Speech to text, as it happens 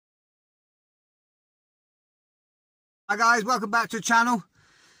Hi guys, welcome back to the channel.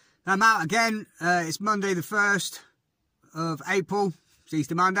 I'm out again. It's Monday the 1st of April. It's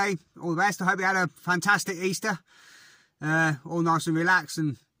Easter Monday. All the best. I hope you had a fantastic Easter. All nice and relaxed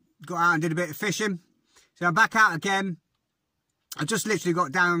and got out and did a bit of fishing. So I'm back out again. I just literally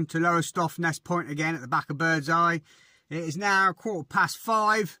got down to Lowestoft Ness Point again at the back of Bird's Eye. It is now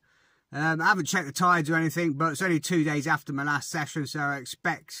 5:15. I haven't checked the tides or anything, but it's only 2 days after my last session, so I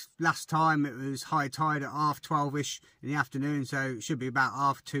expect last time it was high tide at 12:30ish in the afternoon, so it should be about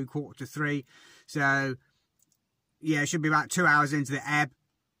 2:30, 2:45. So yeah, it should be about 2 hours into the ebb.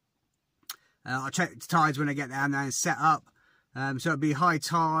 I'll check the tides when I get down there and set up. So it'll be high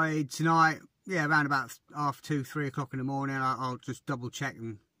tide tonight, yeah, around about 2:30, 3 o'clock in the morning. I'll just double check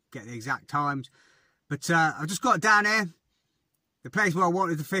and get the exact times. But I've just got down here. The place where I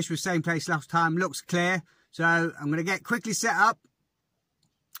wanted to fish was the same place last time. Looks clear. So I'm going to get quickly set up.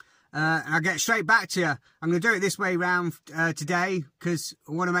 And I'll get straight back to you. I'm going to do it this way round today because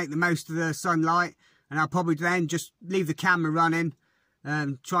I want to make the most of the sunlight. And I'll probably then just leave the camera running.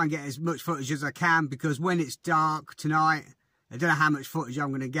 Try and get as much footage as I can, because when it's dark tonight, I don't know how much footage I'm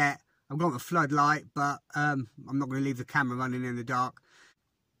going to get. I've got a floodlight, but I'm not going to leave the camera running in the dark.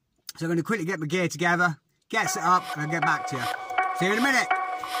 So I'm going to quickly get my gear together, get set up, and I'll get back to you. See you in a minute.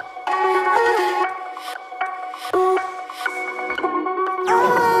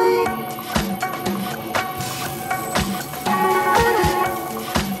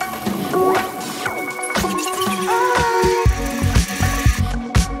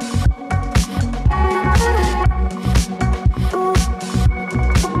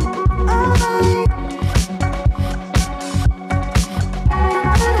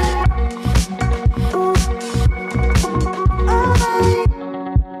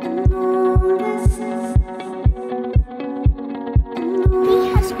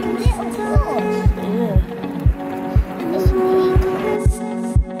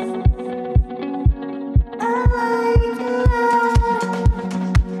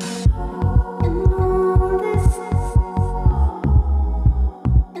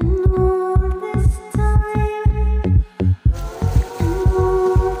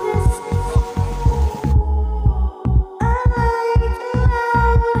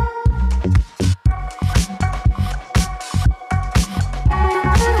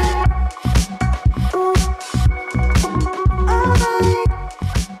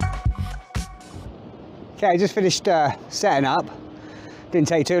 Okay, I just finished setting up. Didn't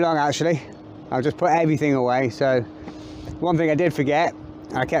take too long actually. I'll just put everything away. So one thing I did forget,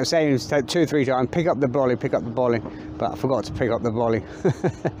 and I kept saying it 2 or 3 times, pick up the brolly, but I forgot to pick up the brolly.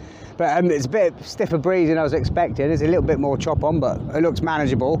 But it's a bit stiffer breeze than I was expecting. There's a little bit more chop on, but it looks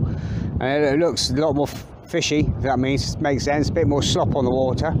manageable. And it looks a lot more fishy, if that makes sense. A bit more slop on the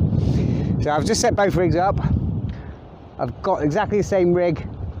water. So I've just set both rigs up. I've got exactly the same rig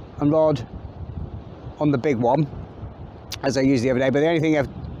and rod on the big one as I used the other day, but the only thing I've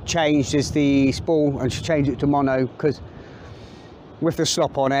changed is the spool, and changed it to mono, because with the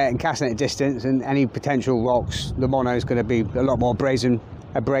slop on it and casting at distance and any potential rocks, the mono is going to be a lot more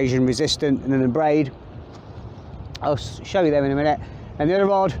abrasion resistant than the braid. I'll show you them in a minute. And the other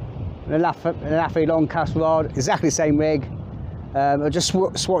rod, the Laffy long cast rod, exactly the same rig. I'll just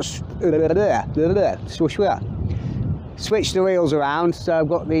switch the reels around. So I've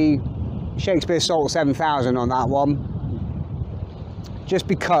got the Shakespeare Salt 7000 on that one, just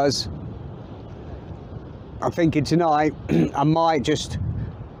because I'm thinking tonight I might just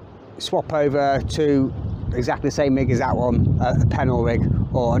swap over to exactly the same rig as that one, a Pennell rig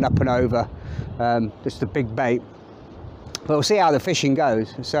or an up and over, just a big bait. But we'll see how the fishing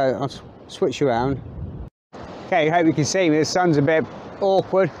goes. So I'll switch around. Okay, I hope you can see me. The sun's a bit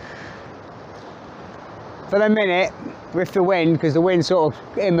awkward for the minute with the wind, because the wind's sort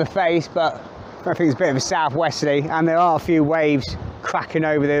of in my face, but I think it's a bit of a southwesterly, and there are a few waves cracking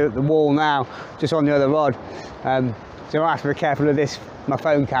over the wall now, just on the other rod. So I have to be careful of this, my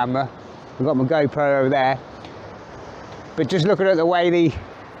phone camera. I've got my GoPro over there. But just looking at the way the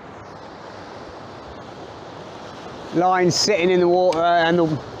line's sitting in the water and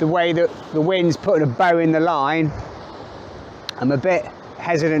the way that the wind's putting a bow in the line, I'm a bit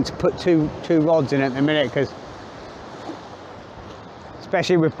hesitant to put two rods in at the minute, because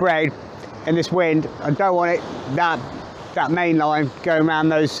especially with braid in this wind, I don't want it that main line going around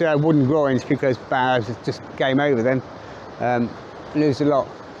those wooden groins, because it's just game over then. Lose a lot.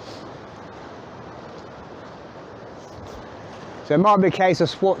 So it might be a case of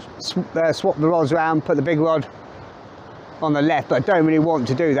swap the rods around, put the big rod on the left, but I don't really want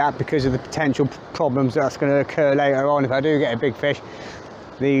to do that because of the potential problems that's going to occur later on if I do get a big fish.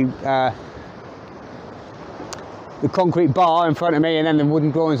 The the concrete bar in front of me and then the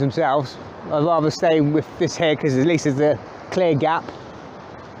wooden groins themselves. I'd rather stay with this here because at least there's a clear gap.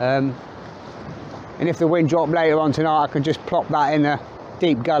 And if the wind dropped later on tonight, I can just plop that in a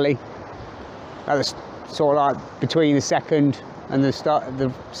deep gully at the sort of like between the second and the start of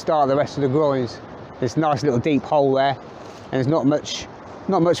the rest of the groins. There's a nice little deep hole there, and there's not much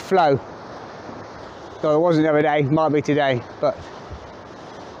flow. So it wasn't the other day, might be today, but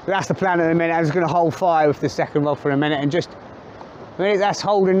that's the plan at the minute. I'm just going to hold fire with the second rod for a minute and just, I mean, that's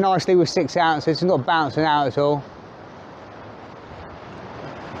holding nicely with 6 ounces. It's not bouncing out at all.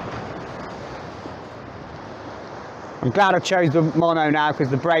 I'm glad I chose the mono now because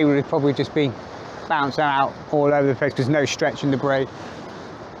the braid would probably just be bouncing out all over the place because there's no stretch in the braid.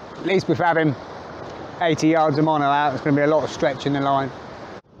 At least with having 80 yards of mono out, there's going to be a lot of stretch in the line.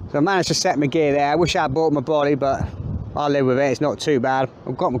 So I managed to set my gear there. I wish I had bought my body, but I'll live with it. It's not too bad.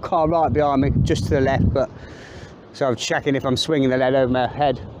 I've got my car right behind me, just to the left, but so I'm checking if I'm swinging the lead over my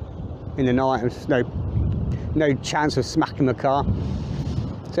head in the night. There's no chance of smacking the car.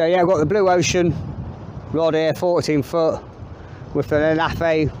 So yeah, I've got the Blue Ocean rod here, 14 foot, with an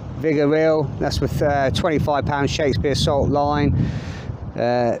Lafe Vigor reel. That's with 25 Shakespeare salt line.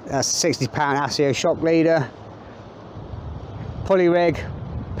 That's 60 ASIO shock leader. Pulley rig,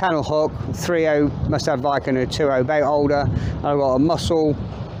 panel hook, 3.0 Mustad Viking and a 2.0 bait holder. I've got a mussel,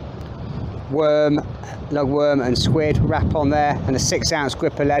 worm, lugworm and squid wrap on there, and a 6 ounce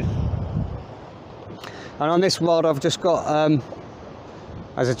gripper lead. And on this rod I've just got,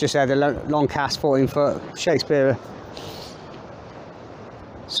 as I just said, the long cast 14 foot Shakespeare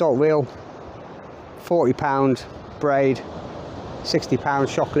salt reel, 40 braid, 60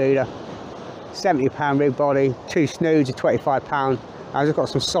 shock leader, 70 rig body, 2 snoods of 25 I've just got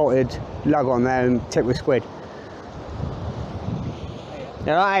some salted lug on there and tipped with squid.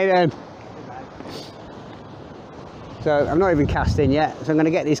 Alright, so I'm not even cast in yet, so I'm going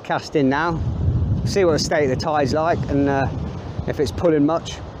to get these cast in now, see what the state of the tide's like and if it's pulling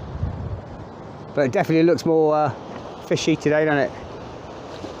much. But it definitely looks more fishy today, doesn't it?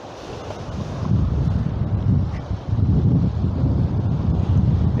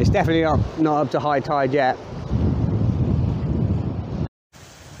 It's definitely not up to high tide yet.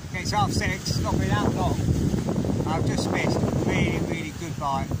 Okay, it's 6:30, not been out long. I've just missed a really good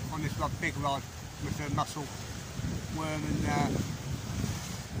bite on this big rod with the mussel, worm and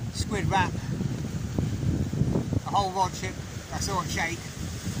squid wrap. A whole rod ship, I saw it shake,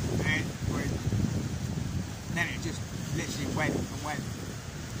 and then it just literally went and went.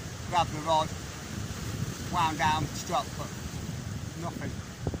 Grabbed the rod, wound down, struck, but nothing.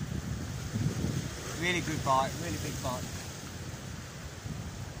 Really good bite, really big bite.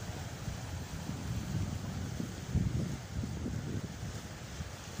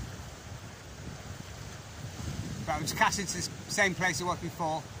 But I'm just casting to the same place it was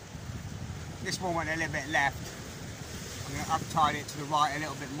before. This one went a little bit left. I'm going to up-tide it to the right a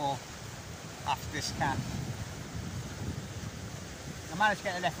little bit more after this cast. I managed to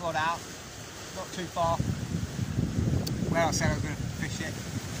get the left rod out, not too far where I said I was going to fish it.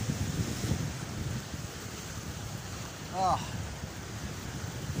 Oh,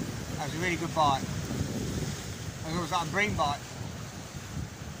 that was a really good bite. It was like a bream bite.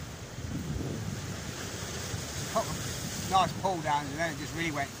 Nice pull down and then it just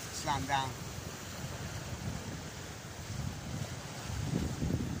really went slam down.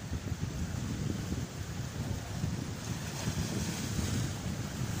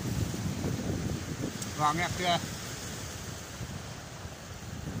 Right, I'm going to have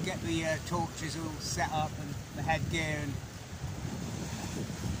to get the torches all set up and the headgear and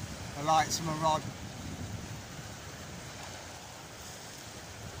the lights from a rod.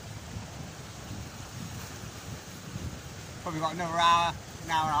 Probably got another hour,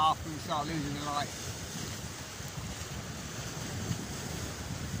 an hour and a half before we start losing the light.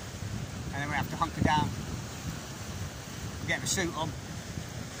 And then we have to hunker down, get the suit on.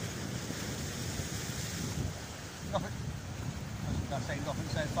 Nothing, I was going to say nothing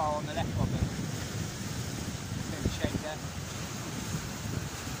so far on the left one, but a bit of shade there.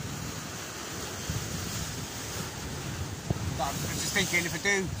 But I was just thinking if I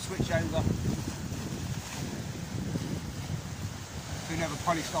do switch over, another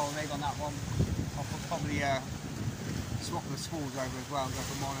polystyrene rig on that one, I'll probably swap the spools over as well and go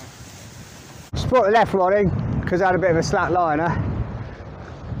for mono. Just brought the left rod in because I had a bit of a slack liner.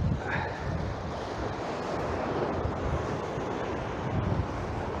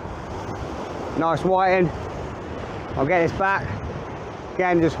 Nice whiting. I'll get this back.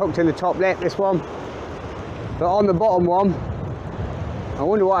 Again, just hooked in the top lip, this one. But on the bottom one, I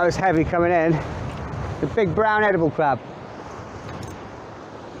wonder why it was heavy coming in. The big brown edible crab.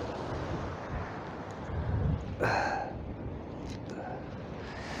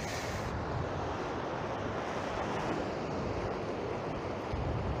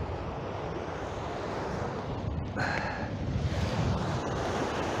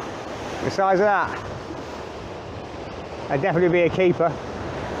 The size of that. That'd definitely be a keeper.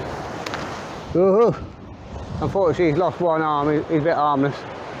 Ooh. Unfortunately, he's lost one arm. He's a bit harmless,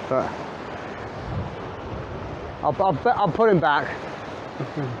 but I'll put him back.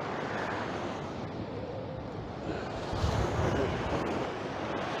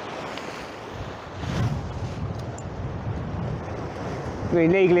 I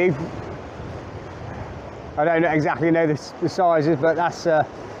mean, legally, I don't exactly know the sizes, but that's a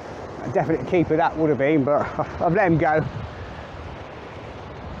definite keeper that would have been, but I've let him go.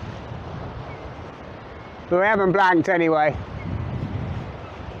 But we haven't blanked anyway.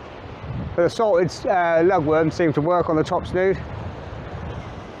 But the salted lugworm seems to work on the top snood.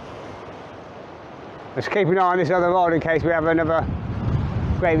 Let's keep an eye on this other rod in case we have another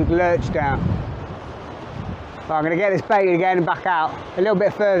great big lurch down. So I'm going to get this baited again and back out a little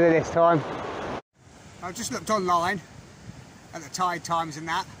bit further this time. I've just looked online at the tide times and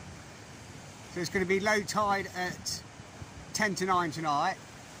that. So it's going to be low tide at 10 to 9 tonight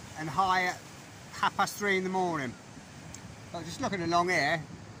and high at 3:30 in the morning. But just looking along here,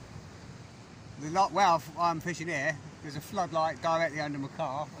 where I'm fishing here, there's a floodlight directly under my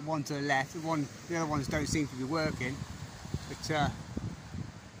car, and one to the left, and the other ones don't seem to be working. But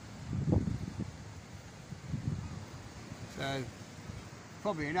so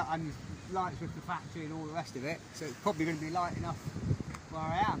probably enough, and lights with the factory and all the rest of it, so it's probably going to be light enough where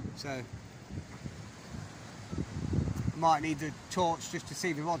I am. So I might need the torch just to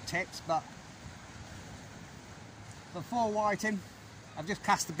see the rod tips, but before whiting, I've just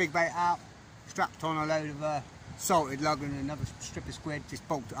cast the big bait out, strapped on a load of salted lug and another strip of squid, just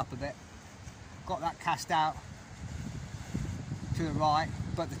bulked it up a bit. Got that cast out to the right,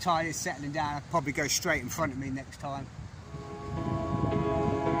 but the tide is settling down. I'll probably go straight in front of me next time.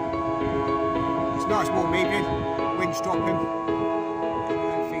 It's a nice warm evening, wind's dropping,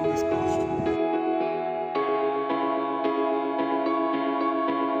 fingers crossed.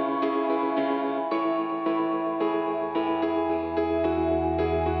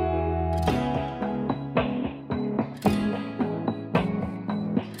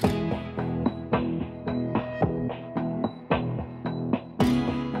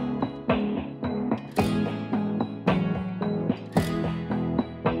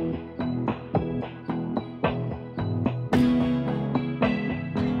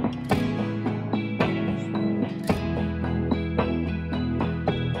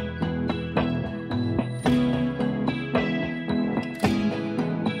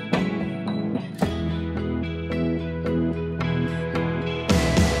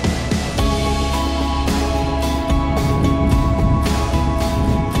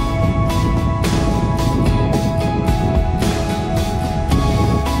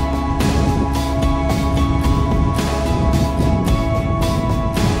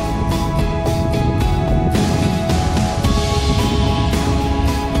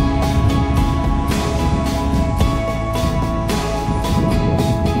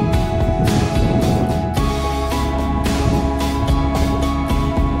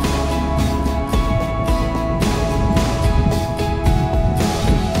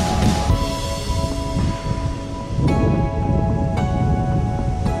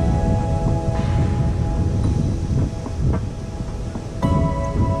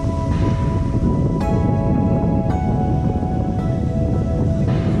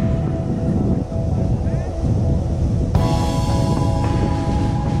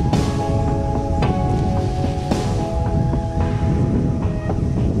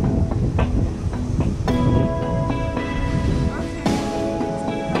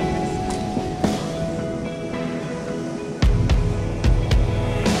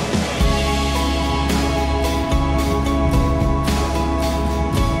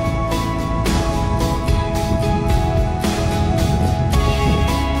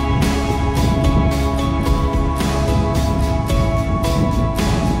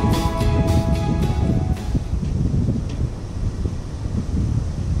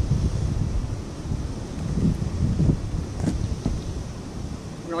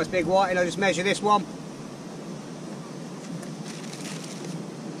 Nice big white, and I'll just measure this one.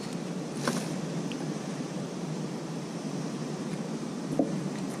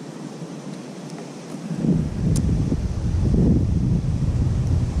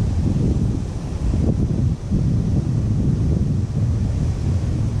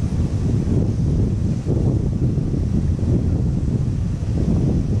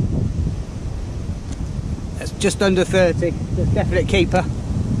 just under 30. It's a definite keeper.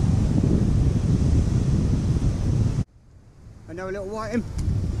 Another little whiting.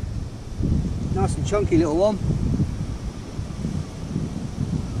 Nice and chunky little one.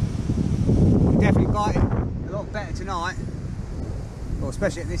 Definitely biting a lot better tonight. Well,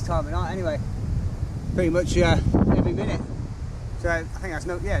 especially at this time of night anyway. Pretty much every minute. So I think that's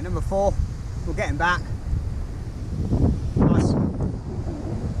number 4. We'll get him back.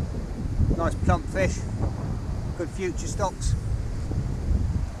 Nice plump fish. Good future stocks.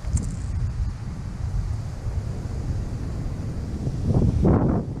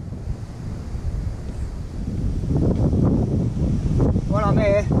 While I'm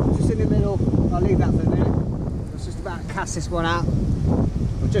here, just in the middle, I'll leave that for a minute. I was just about to cast this one out.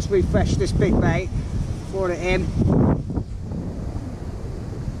 I've just refreshed this big bait, brought it in.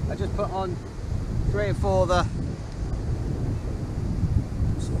 I just put on 3 or 4 of the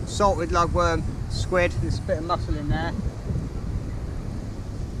salted lugworm squid. There's a bit of muscle in there.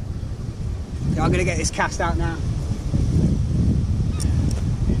 So I'm going to get this cast out now.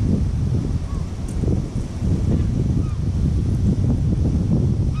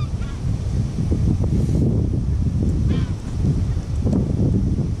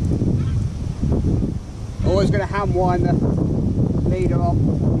 Always going to hand wind the leader up,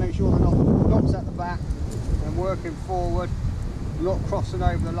 make sure the knot's at the back, and I'm working forward. I'm not crossing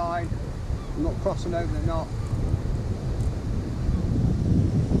over the line, I'm not crossing over the knot.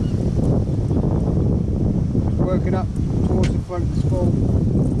 Working up towards the front of the spool.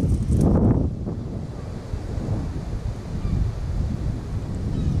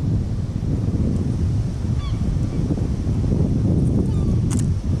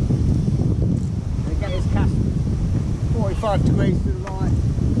 And get this cast 45 degrees to the right.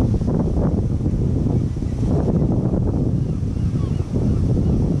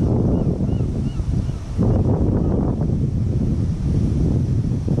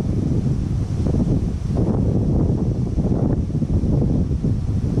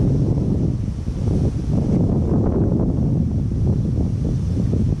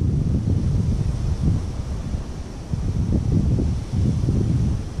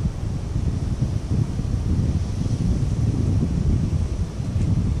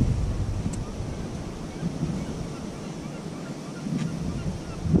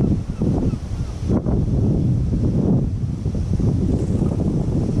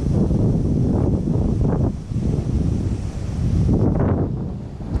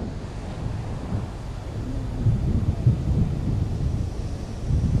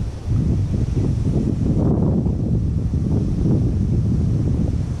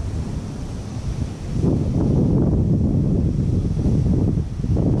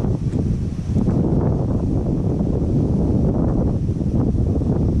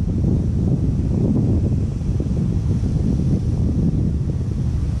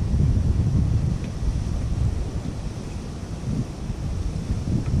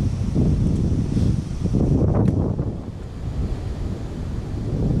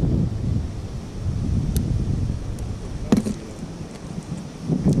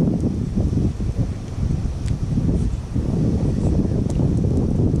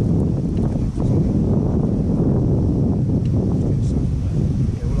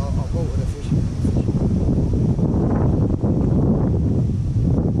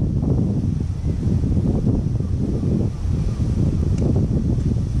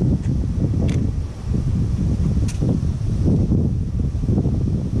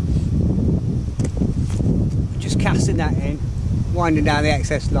 Casting that in, winding down the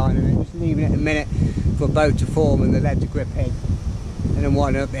excess line and then just leaving it a minute for a boat to form and the lead to grip in, and then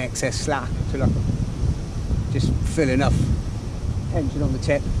winding up the excess slack until I can just feel enough tension on the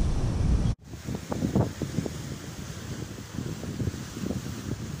tip.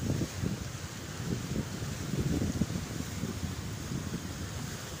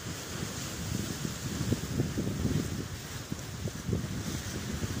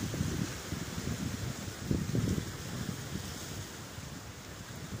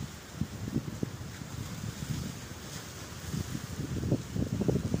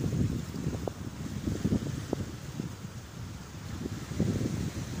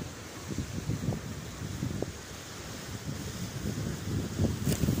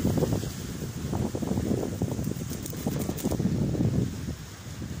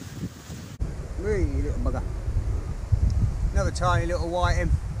 Really little bugger. Another tiny little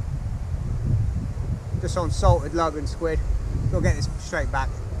whiting. Just on salted lug and squid. We'll get this straight back.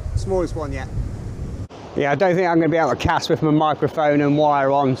 Smallest one yet. Yeah, I don't think I'm going to be able to cast with my microphone and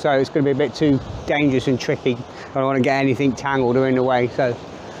wire on, so it's going to be a bit too dangerous and tricky. I don't want to get anything tangled or in the way, so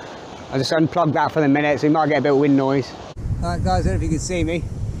I just unplugged that for the minute, so you might get a bit of wind noise. Alright guys, I don't know if you can see me.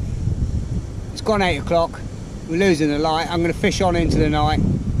 It's gone 8 o'clock. We're losing the light. I'm going to fish on into the night.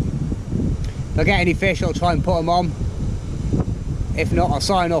 If I get any fish, I'll try and put them on. If not, I'll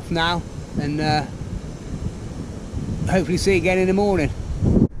sign off now and hopefully see you again in the morning.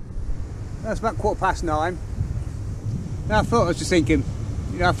 That's about 9:15. Now I thought, I was just thinking,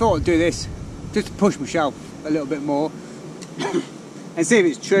 you know, I thought I'd do this just to push myself a little bit more and see if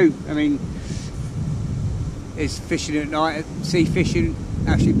it's true. I mean, is fishing at night, sea fishing,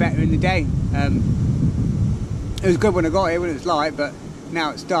 actually better in the day? It was good when I got here, when it was light, but now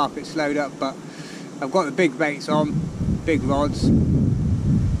it's dark, it's slowed up. But I've got the big baits on, big rods.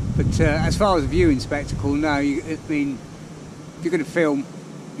 But as far as a viewing spectacle, no, I mean, if you're going to film,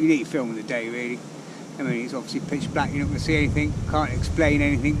 you need to film in the day, really. I mean, it's obviously pitch black, you're not going to see anything, can't explain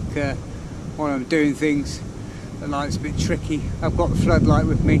anything while I'm doing things. The light's a bit tricky. I've got the floodlight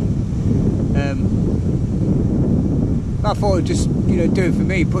with me. I thought I'd just, you know, do it for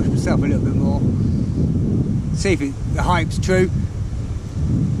me, push myself a little bit more. See if the hype's true.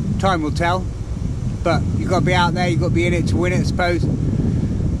 Time will tell. But you've got to be out there, you've got to be in it to win it, I suppose. I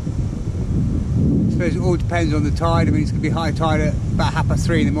suppose it all depends on the tide. I mean, it's going to be high tide at about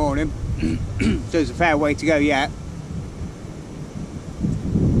 3:30 in the morning. So it's a fair way to go yet.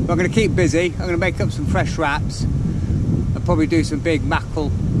 But I'm going to keep busy. I'm going to make up some fresh wraps. I'll probably do some big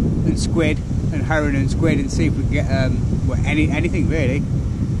mackerel and squid and herring and squid and see if we can get well, anything really.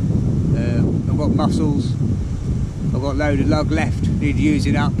 I've got mussels. I've got a load of lug left, need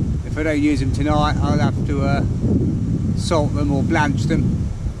using up. If I don't use them tonight, I'll have to salt them or blanch them,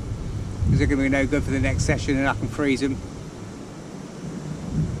 because they're going to be no good for the next session and I can freeze them.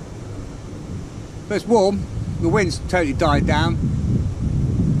 But it's warm, the wind's totally died down,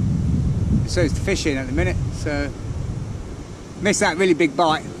 so it's the fishing at the minute. So missed that really big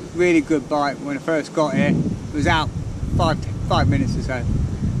bite, really good bite when I first got here. It was out 5 minutes or so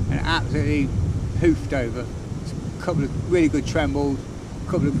and it absolutely hoofed over. A couple of really good trembles,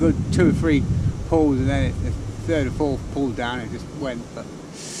 a couple of good 2 or 3 pulls, and then the 3rd or 4th pull down it just went, but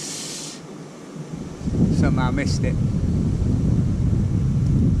somehow missed it.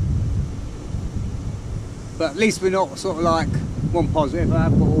 But at least we're not sort of like one positive. I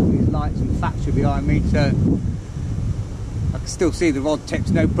have got all these lights and thatcher behind me, so I can still see the rod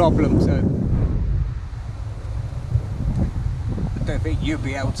tips no problem. So I don't think you'll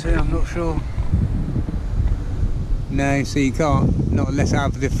be able to, I'm not sure. No, so you can't, not unless I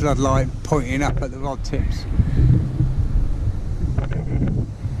have the floodlight pointing up at the rod tips.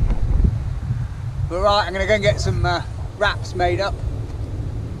 But right, I'm going to go and get some wraps made up.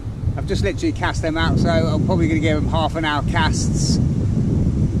 I've just literally cast them out, so I'm probably going to give them half an hour casts,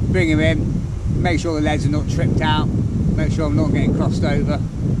 bring them in, make sure the leads are not tripped out, make sure I'm not getting crossed over,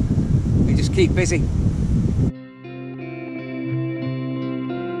 and just keep busy.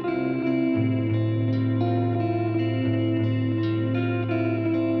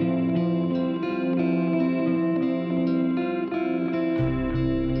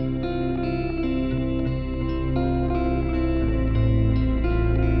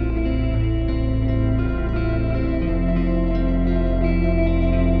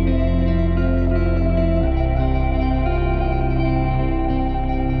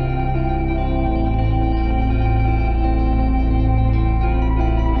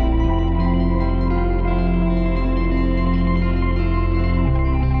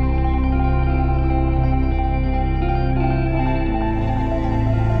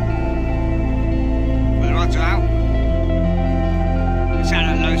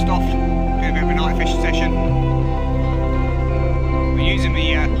 Lowestoft, did a bit of a night fishing session. We're using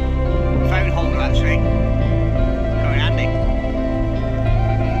the phone holder actually, going handy.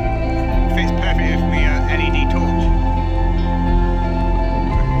 Fits perfectly with my LED torch.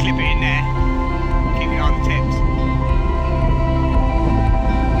 Clip it in there, keep it on the tips.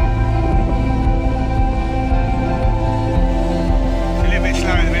 It's a little bit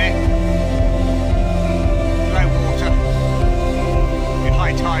slow at the minute. Low water.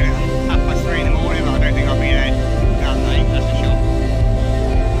 High tide at 3:30 in the morning, but I don't think I'll be there that late, that's for sure.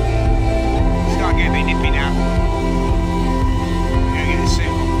 It's starting to get a bit nippy now. I'm going to get the suit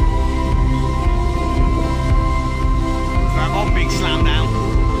on. So I'm on big slam down.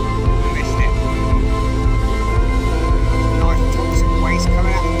 I missed it. Nice toxic waste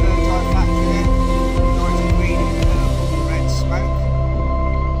coming out of the third type factory there. Nice green and purple and red smoke.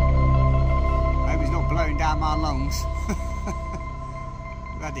 I hope it's not blowing down my lungs.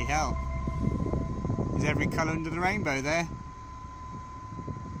 Bloody hell. There's every colour under the rainbow there.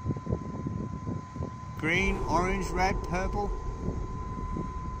 Green, orange, red, purple.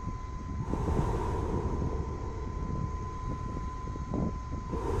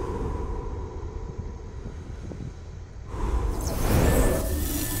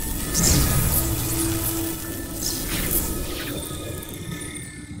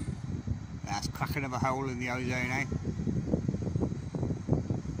 hole in the ozone, eh?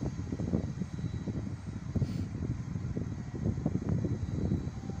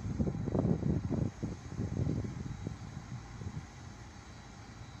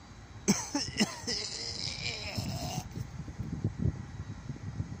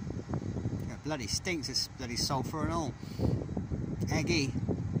 It bloody stinks, it's bloody sulphur and all. Eggy.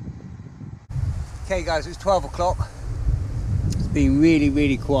 Okay guys, it's 12 o'clock. It's been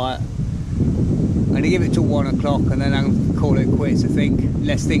really quiet. I'm going to give it till 1 o'clock and then I'm going to call it quits, I think,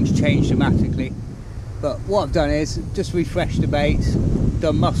 unless things change dramatically. But what I've done is just refreshed the baits,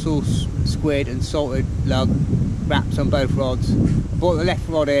 done mussels, squid and salted lug, wraps on both rods. I brought the left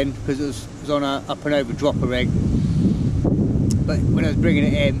rod in because it was on a up and over dropper rig. But when I was bringing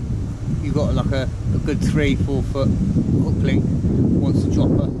it in, you got like a good 3-4 foot hook link once the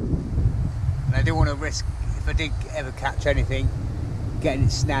dropper. And I didn't want to risk, if I did ever catch anything, getting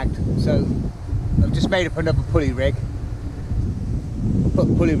it snagged. So I've just made up another pulley rig. Put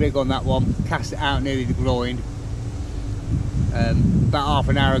the pulley rig on that one, cast it out nearly the groin. About half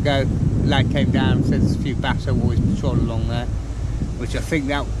an hour ago, the lad came down and said there's a few bass always patrol along there, which I think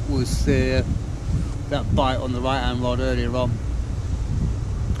that was that bite on the right hand rod earlier on.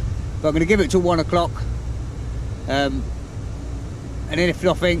 But I'm going to give it till 1 o'clock, and then if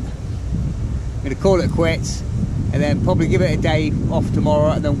nothing, I'm going to call it quits, and then probably give it a day off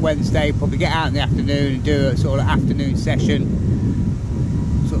tomorrow, and then Wednesday probably get out in the afternoon and do a sort of afternoon session,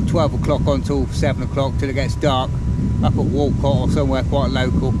 sort of 12 o'clock until 7 o'clock till it gets dark, up at Walcott or somewhere quite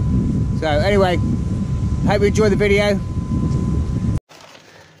local. So anyway, hope you enjoy the video.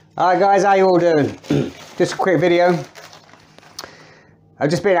 Alright guys, how you all doing? Just a quick video. I've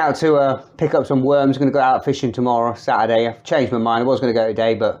just been out to pick up some worms. I'm going to go out fishing tomorrow, Saturday. I've changed my mind. I was going to go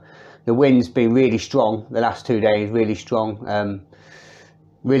today, but the wind's been really strong the last 2 days, really strong,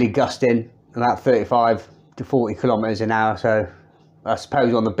 really gusting, about 35 to 40 kilometres an hour. So I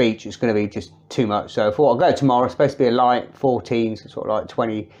suppose on the beach it's going to be just too much. So I thought I'll go tomorrow. It's supposed to be a light 14s, sort of like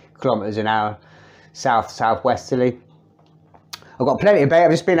 20 kilometres an hour, southwesterly. I've got plenty of bait.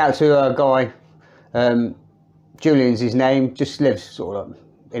 I've just been out to a guy, Julian's his name, just lives sort of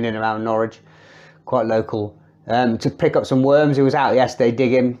in and around Norwich, quite local, to pick up some worms. He was out yesterday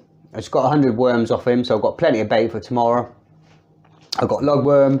digging. I just got 100 worms off him, so I've got plenty of bait for tomorrow. I've got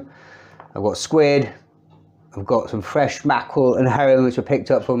lugworm, I've got squid, I've got some fresh mackerel and herring which I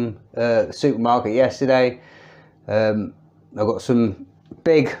picked up from the supermarket yesterday. I've got some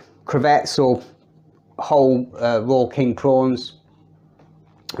big crevettes or whole raw king prawns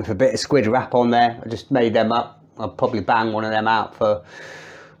with a bit of squid wrap on there. I just made them up. I'll probably bang one of them out for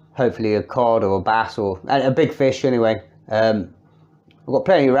hopefully a cod or a bass or a big fish anyway. I've got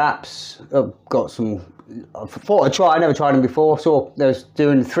plenty of wraps. I've got some, I thought I'd try, I never tried them before, so I was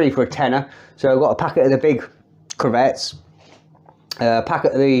doing 3 for a tenner. So I've got a packet of the big crevettes, a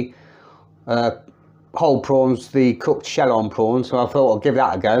packet of the whole prawns, the cooked shell-on prawns, so I thought I'd give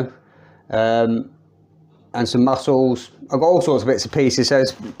that a go. And some mussels. I've got all sorts of bits and pieces, so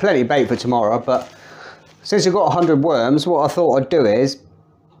there's plenty of bait for tomorrow. But since I've got 100 worms, what I thought I'd do is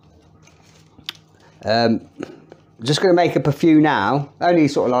just going to make up a few now, only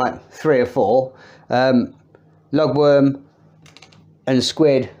sort of like 3 or 4 lugworm and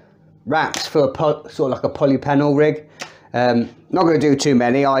squid wraps for a sort of like a polypanel rig. Not going to do too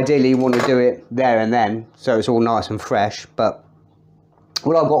many. Ideally you want to do it there and then, so it's all nice and fresh. But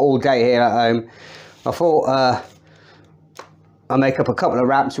what I've got all day here at home, I thought I'll make up a couple of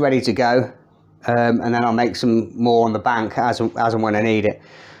wraps ready to go, and then I'll make some more on the bank as and when I need it.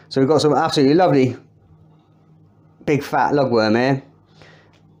 So we've got some absolutely lovely big fat lugworm here.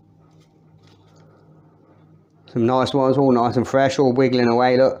 Some nice ones, all nice and fresh, all wiggling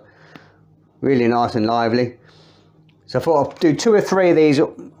away, look. Really nice and lively. So I thought I'd do 2 or 3 of these.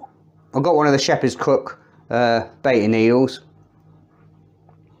 I've got one of the Shepherd's Crook baiting needles.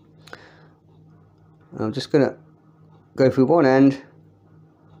 I'm just going to go through one end.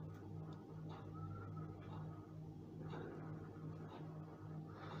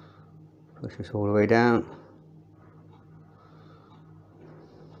 Push this all the way down.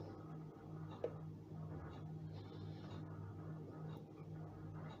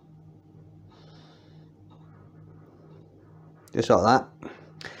 Just like that.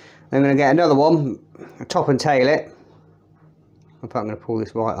 I'm going to get another one, top and tail it. In fact, I'm going to pull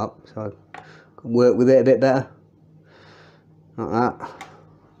this right up so I can work with it a bit better. Like that.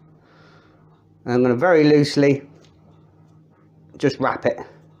 And I'm going to very loosely just wrap it.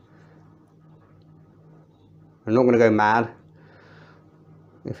 I'm not going to go mad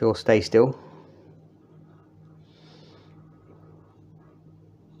if you'll stay still.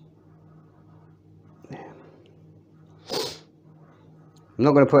 I'm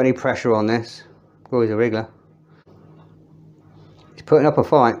not going to put any pressure on this. Oh, he's a wriggler. He's putting up a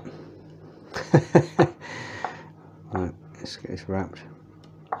fight. Right, let's get this wrapped.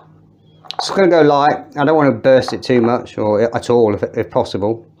 Just going to go light. I don't want to burst it too much, or at all if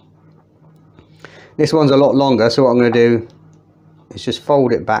possible. This one's a lot longer, so what I'm going to do is just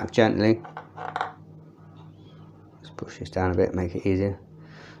fold it back gently. Let's push this down a bit, make it easier.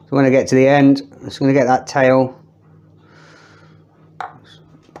 So when I get to the end, I'm just going to get that tail.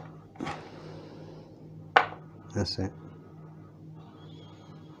 That's it.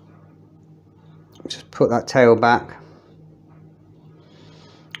 Just put that tail back.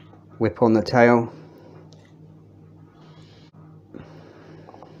 Whip on the tail.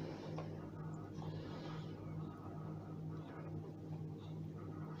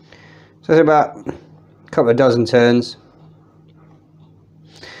 So it's about a couple of dozen turns.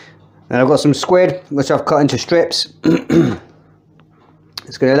 Then I've got some squid, which I've cut into strips.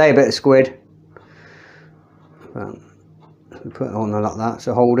 It's going to lay a bit of squid. Put it on there like that,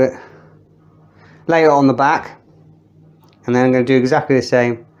 so hold it. Lay it on the back. And then I'm going to do exactly the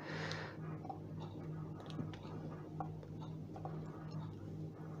same.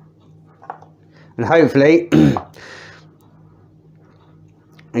 And hopefully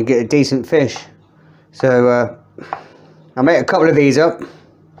and get a decent fish. So I'll make a couple of these up.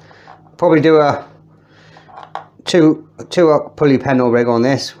 Probably do a two pulley pennel rig on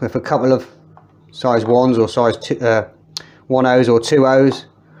this with a couple of size 1s or size 1/0s or 2/0s.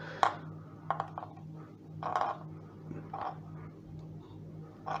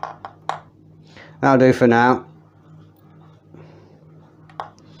 That'll do for now.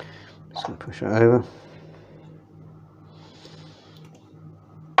 Just gonna push it over.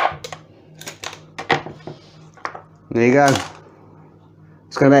 There you go.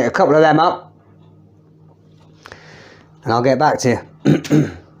 Just going to make a couple of them up and I'll get back to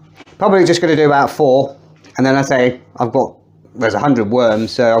you. Probably just going to do about 4, and then I say there's 100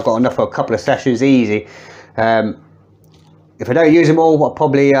 worms, so I've got enough for a couple of sessions easy. If I don't use them all, I'll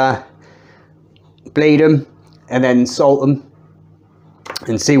probably bleed them and then salt them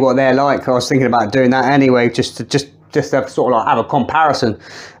and see what they're like. I was thinking about doing that anyway, just to sort of like have a comparison,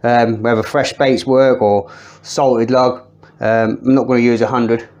 whether fresh baits work or salted lug. I'm not going to use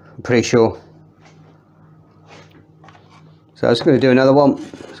 100, I'm pretty sure. So I'm just going to do another one.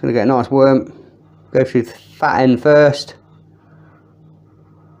 Just going to get a nice worm, go through the fat end first.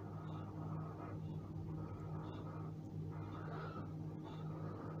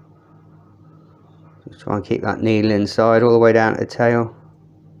 Just try and keep that needle inside all the way down to the tail.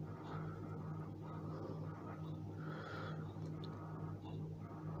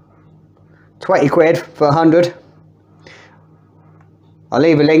 £20 for 100. I'll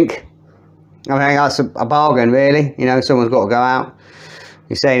leave a link. I think that's a bargain, really. You know, someone's got to go out.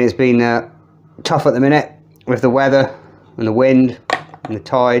 You're saying it's been tough at the minute with the weather and the wind and the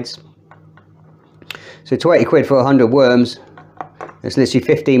tides. So £20 for 100 worms. It's literally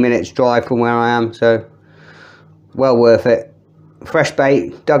 15 minutes drive from where I am, so well worth it. Fresh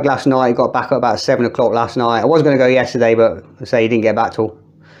bait, dug last night, got back at about 7 o'clock last night. I was going to go yesterday, but I say he didn't get back till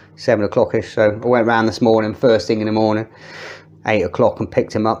 7 o'clock-ish, so I went round this morning, first thing in the morning, 8 o'clock, and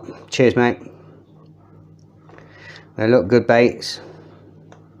picked him up. Cheers, mate. They look good baits.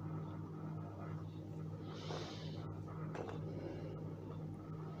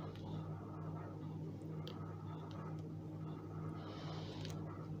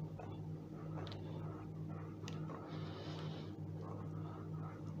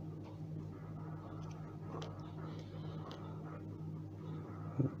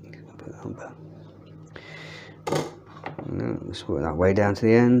 Let's work that way down to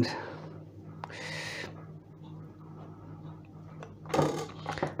the end.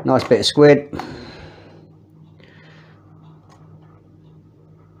 Nice bit of squid.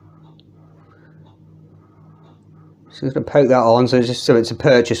 So I'm going to poke that on, so it's just something to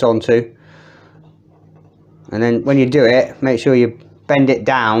purchase onto. And then when you do it, make sure you bend it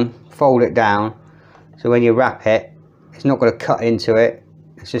down, fold it down, so when you wrap it, it's not going to cut into it.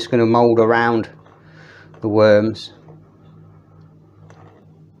 It's just going to mould around the worms.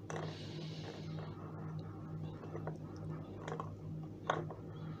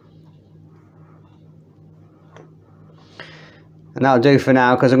 And that'll do for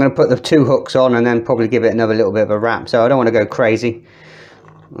now, because I'm going to put the 2 hooks on and then probably give it another little bit of a wrap. So I don't want to go crazy.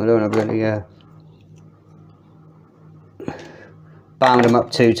 I don't want to really bound them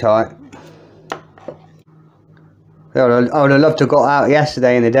up too tight. I would have loved to have got out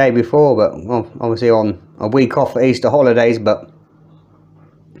yesterday and the day before, but well, obviously on a week off for Easter holidays, but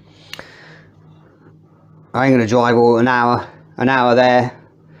I ain't going to drive all an hour an hour there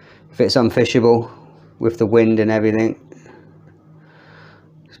if it's unfishable with the wind and everything.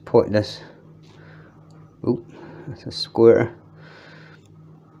 It's pointless. Oop, that's a squirter.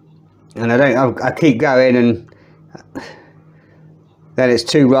 And I keep going, and then it's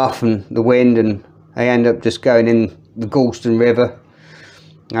too rough and the wind, and I end up just going in the Galston River,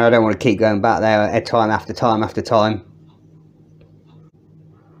 and I don't want to keep going back there time after time after time.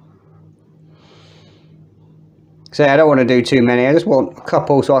 So I don't want to do too many. I just want a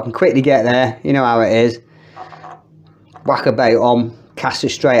couple so I can quickly get there. You know how it is. Whack a bait on, cast it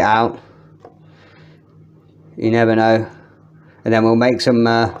straight out. You never know. And then we'll make some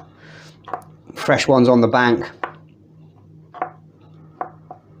fresh ones on the bank.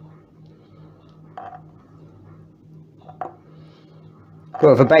 But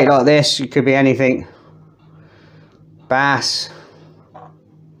with a bait like this, it could be anything. Bass,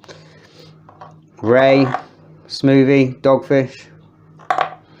 ray, smoothie, dogfish,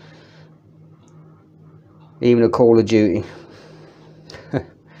 even a Call of Duty.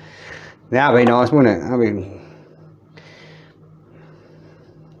 That'd be nice, wouldn't it? That'd be...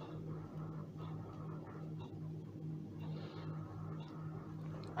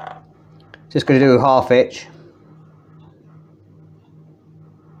 Just going to do a half hitch.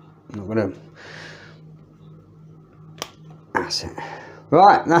 Not gonna. That's it.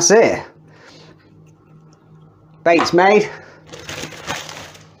 Right, that's it. Bait's made.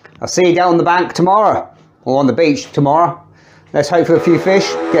 I'll see you down on the bank tomorrow, or on the beach tomorrow. Let's hope for a few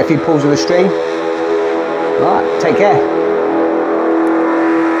fish, get a few pulls of the string. Right, take care.